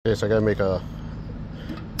Okay, so I gotta make a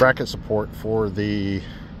bracket support for the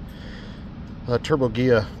turbo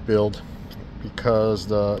Ghia build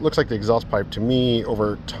because it looks like the exhaust pipe, to me,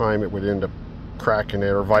 over time it would end up cracking it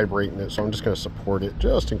or vibrating it, so I'm just going to support it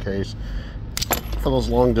just in case for those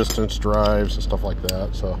long distance drives and stuff like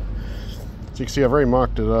that. So you can see I've already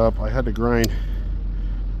mocked it up. I had to grind.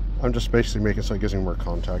 I'm just basically making so it gives me more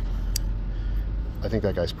contact. I think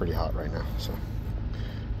that guy's pretty hot right now. So,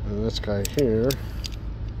 and this guy here,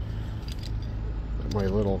 my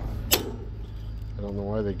little, I don't know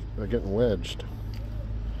why they're getting wedged.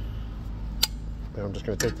 And I'm just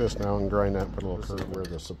going to take this now and grind that and put a little curve where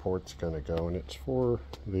the support's going to go, and it's for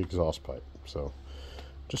the exhaust pipe. So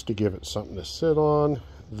just to give it something to sit on.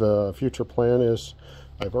 The future plan is,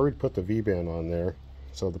 I've already put the V-band on there,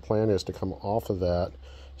 so the plan is to come off of that,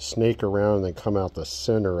 snake around, and then come out the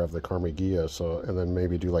center of the Ghia. So, and then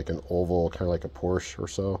maybe do like an oval, kind of like a Porsche or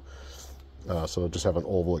so. So just have an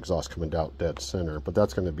oval exhaust coming out dead center, but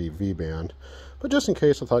that's going to be V-band. But just in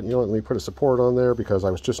case, I thought, you know what, let me put a support on there because I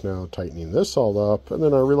was just now tightening this all up, and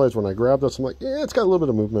then I realized when I grabbed this, I'm like, yeah, it's got a little bit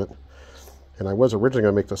of movement. And I was originally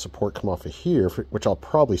going to make the support come off of here, which I'll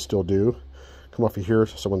probably still do, come off of here,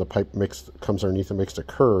 so when the pipe comes underneath and makes the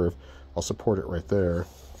curve, I'll support it right there.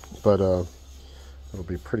 But it'll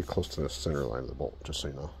be pretty close to the center line of the bolt, just so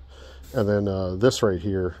you know. And then this right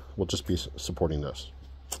here will just be supporting this.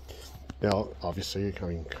 Now, obviously, I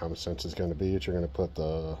mean, common sense is going to be that you're going to put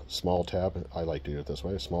the small tab, I like to do it this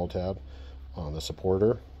way, a small tab on the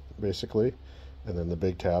supporter, basically, and then the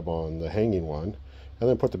big tab on the hanging one, and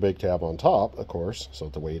then put the big tab on top, of course, so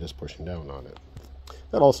that the weight is pushing down on it.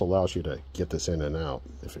 That also allows you to get this in and out,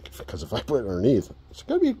 because if I put it underneath, it's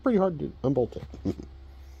going to be pretty hard to unbolt it.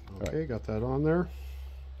 Okay, got that on there.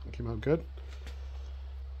 It came out good.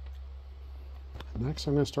 Next,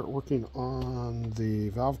 I'm going to start working on the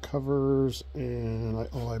valve covers, and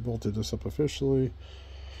I bolted this up officially.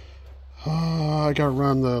 I got to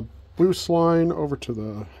run the boost line over to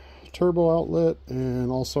the turbo outlet,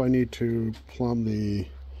 and also I need to plumb the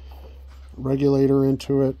regulator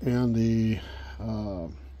into it and the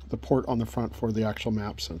port on the front for the actual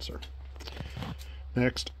map sensor.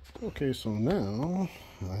 Next, okay, so now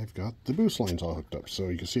I've got the boost lines all hooked up. So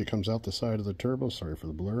you can see it comes out the side of the turbo. Sorry for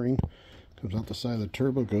the blurring. Comes out the side of the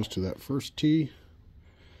turbo, goes to that first T,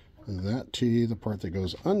 and that T, the part that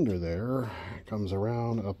goes under there, comes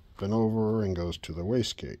around, up and over, and goes to the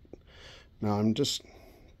wastegate. Now I'm just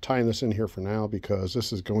tying this in here for now because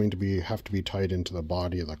this is going to have to be tied into the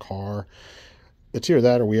body of the car. It's either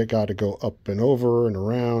that or we got to go up and over and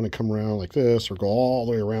around and come around like this, or go all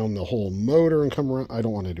the way around the whole motor and come around. I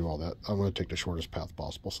don't want to do all that. I want to take the shortest path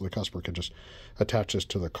possible so the customer can just attach this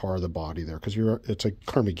to the car, the body there, because it's a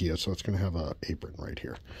Ghia, so it's going to have an apron right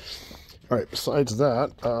here. All right, besides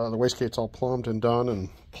that, the wastegate's all plumbed and done and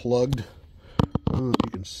plugged. I don't know if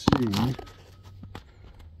you can see.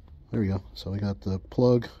 There we go. So we got the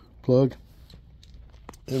plug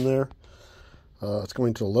in there. It's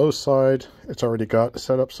going to the low side. It's already got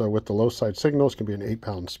set up so with the low side signal, it's going to be an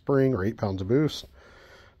 8-pound spring or 8 pounds of boost.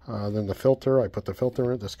 Then the filter, I put the filter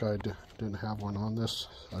in it. This guy didn't have one on this.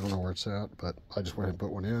 I don't know where it's at, but I just went ahead and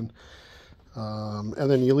put one in. And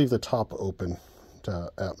then you leave the top open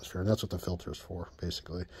to atmosphere, and that's what the filter is for,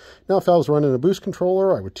 basically. Now, if I was running a boost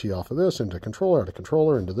controller, I would tee off of this into controller, out of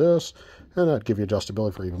controller into this, and that'd give you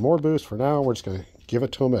adjustability for even more boost. For now, we're just going to give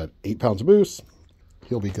it to him at 8 pounds of boost.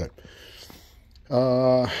 He'll be good.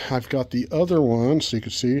 I've got the other one, so you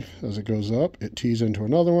can see as it goes up, it tees into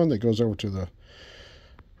another one that goes over to the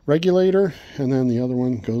regulator, and then the other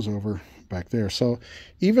one goes over back there. So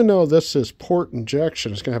even though this is port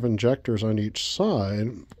injection, it's going to have injectors on each side,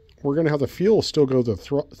 we're going to have the fuel still go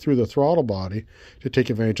through the throttle body to take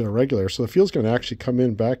advantage of the regulator. So the fuel's going to actually come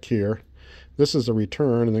in back here. This is the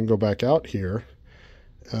return, and then go back out here,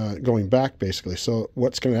 going back basically. So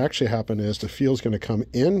what's going to actually happen is the fuel's going to come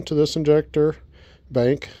into this injector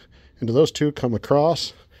bank, into those two, come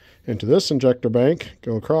across into this injector bank,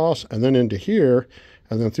 go across, and then into here,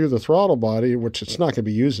 and then through the throttle body, which it's not going to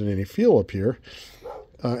be using any fuel up here,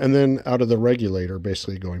 and then out of the regulator,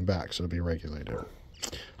 basically going back, so it'll be regulated.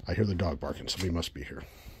 I hear the dog barking, somebody must be here.